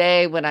time of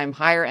day when I'm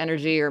higher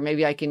energy, or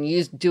maybe I can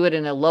do it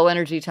in a low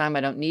energy time.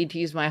 I don't need to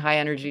use my high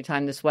energy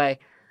time this way.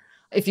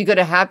 If you go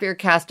to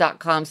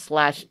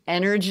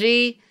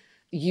happiercast.com/energy,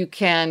 you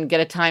can get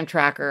a time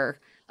tracker.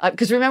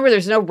 Because remember,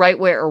 there's no right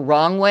way or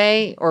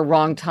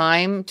wrong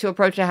time to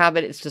approach a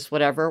habit. It's just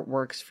whatever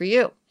works for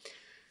you.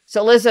 So,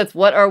 Elizabeth,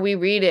 what are we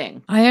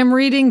reading? I am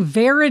reading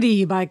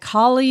Verity by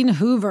Colleen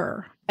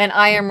Hoover. And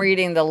I am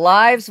reading The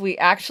Lives We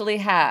Actually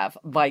Have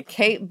by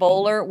Kate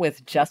Bowler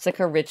with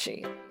Jessica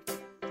Ritchie.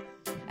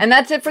 And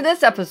that's it for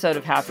this episode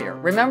of Happier.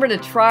 Remember to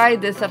try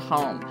this at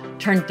home.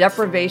 Turn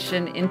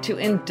deprivation into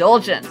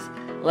indulgence.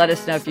 Let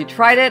us know if you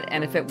tried it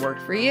and if it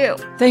worked for you.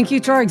 Thank you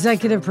to our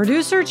executive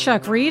producer,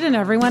 Chuck Reed, and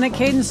everyone at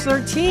Cadence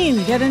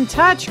 13. Get in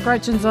touch.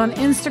 Gretchen's on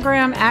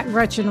Instagram at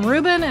Gretchen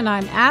Rubin, and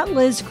I'm at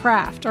Liz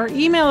Craft. Our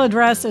email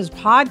address is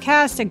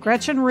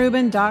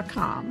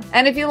podcast@GretchenRubin.com.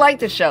 And if you like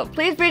the show,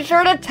 please be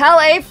sure to tell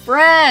a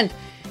friend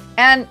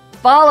and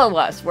follow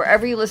us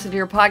wherever you listen to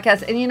your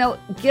podcast. And,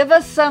 give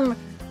us some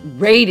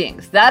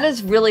ratings. That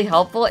is really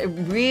helpful. It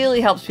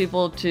really helps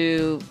people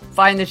to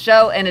find the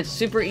show, and it's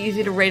super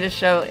easy to rate a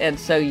show, and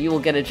so you will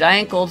get a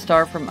giant gold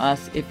star from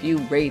us if you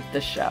rate the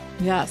show.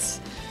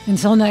 Yes.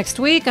 Until next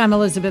week, I'm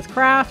Elizabeth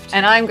Craft.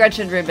 And I'm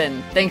Gretchen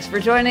Rubin. Thanks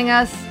for joining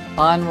us.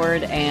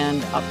 Onward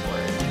and upward.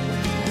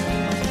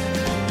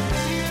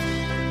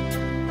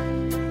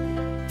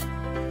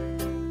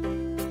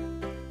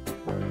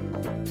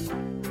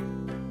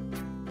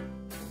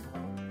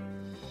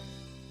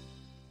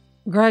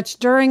 Gretch,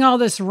 during all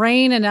this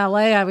rain in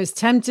LA, I was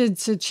tempted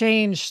to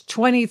change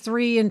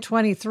 23 and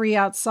 23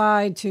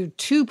 outside to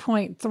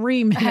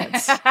 2.3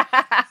 minutes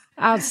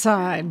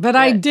outside, but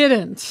I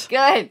didn't.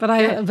 Good. But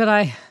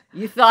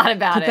you thought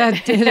about it.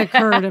 That did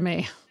occur to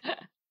me.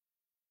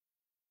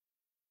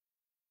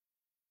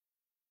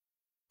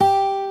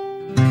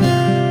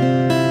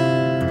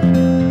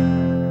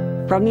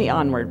 From the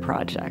Onward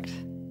Project.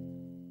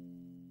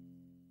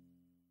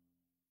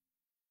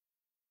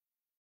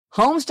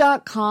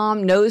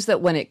 Homes.com knows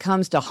that when it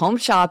comes to home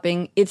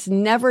shopping, it's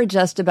never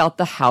just about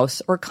the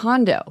house or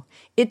condo.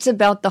 It's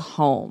about the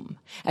home.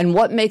 And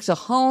what makes a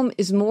home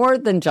is more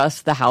than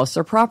just the house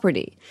or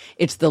property.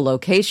 It's the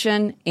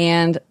location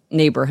and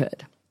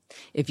neighborhood.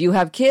 If you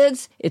have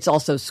kids, it's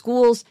also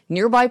schools,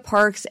 nearby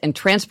parks, and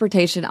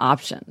transportation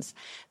options.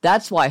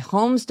 That's why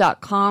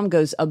Homes.com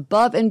goes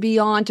above and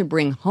beyond to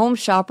bring home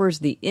shoppers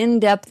the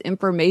in-depth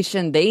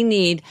information they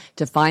need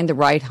to find the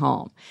right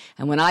home.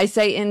 And when I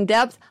say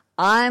in-depth,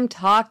 I'm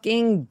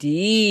talking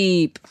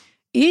deep.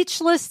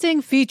 Each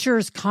listing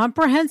features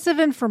comprehensive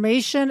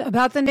information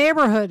about the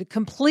neighborhood,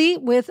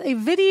 complete with a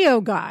video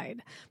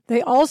guide.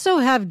 They also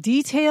have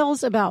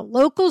details about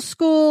local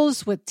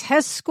schools with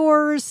test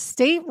scores,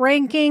 state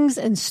rankings,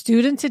 and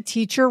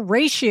student-to-teacher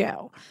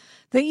ratio.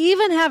 They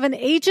even have an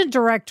agent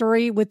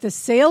directory with the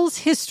sales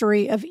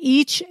history of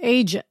each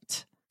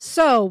agent.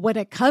 So when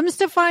it comes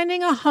to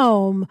finding a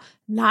home,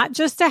 not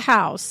just a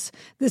house,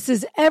 this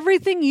is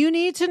everything you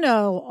need to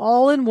know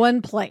all in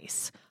one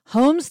place.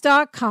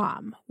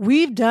 Homes.com.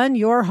 We've done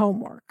your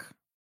homework.